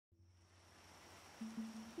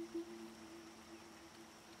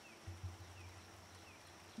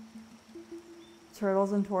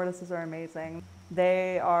Turtles and tortoises are amazing.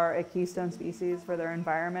 They are a keystone species for their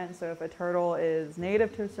environment, so if a turtle is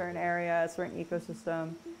native to a certain area, a certain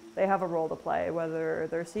ecosystem, they have a role to play, whether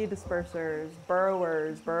they're seed dispersers,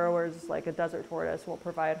 burrowers. Burrowers, like a desert tortoise, will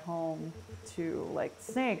provide home to like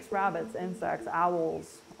snakes, rabbits, insects,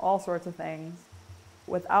 owls, all sorts of things.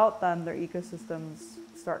 Without them, their ecosystems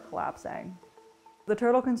start collapsing. The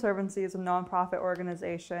Turtle Conservancy is a nonprofit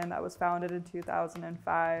organization that was founded in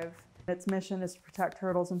 2005. Its mission is to protect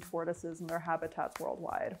turtles and tortoises and their habitats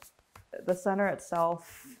worldwide. The center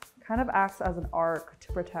itself kind of acts as an ark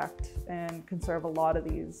to protect and conserve a lot of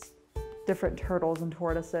these different turtles and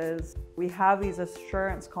tortoises. We have these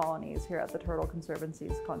assurance colonies here at the Turtle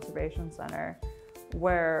Conservancy's Conservation Center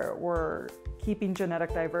where we're keeping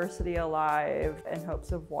genetic diversity alive in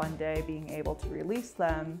hopes of one day being able to release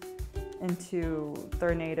them into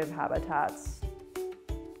their native habitats.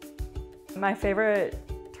 My favorite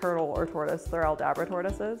turtle or tortoise, they're Aldabra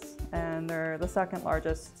tortoises, and they're the second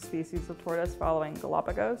largest species of tortoise following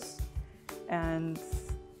Galapagos, and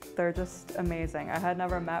they're just amazing. I had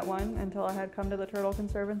never met one until I had come to the Turtle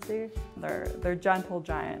Conservancy. They're gentle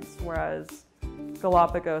giants, whereas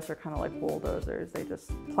Galapagos are kind of like bulldozers. They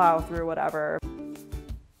just plow through whatever.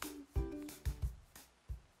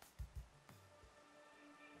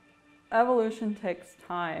 Evolution takes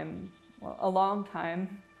time, well, a long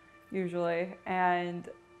time usually, and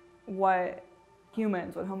what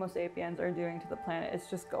Homo sapiens are doing to the planet is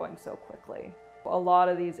just going so quickly. A lot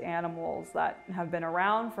of these animals that have been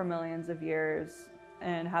around for millions of years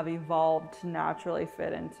and have evolved to naturally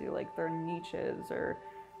fit into like their niches or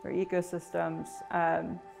their ecosystems,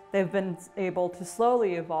 they've been able to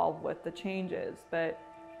slowly evolve with the changes, but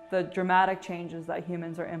the dramatic changes that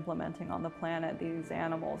humans are implementing on the planet, these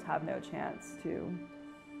animals have no chance to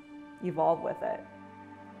evolve with it.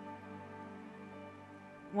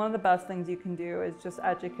 One of the best things you can do is just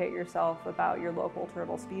educate yourself about your local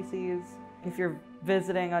turtle species. If you're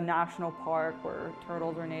visiting a national park where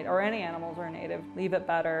turtles are native, or any animals are native, leave it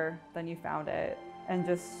better than you found it. And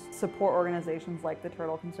just support organizations like the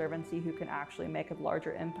Turtle Conservancy who can actually make a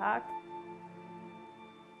larger impact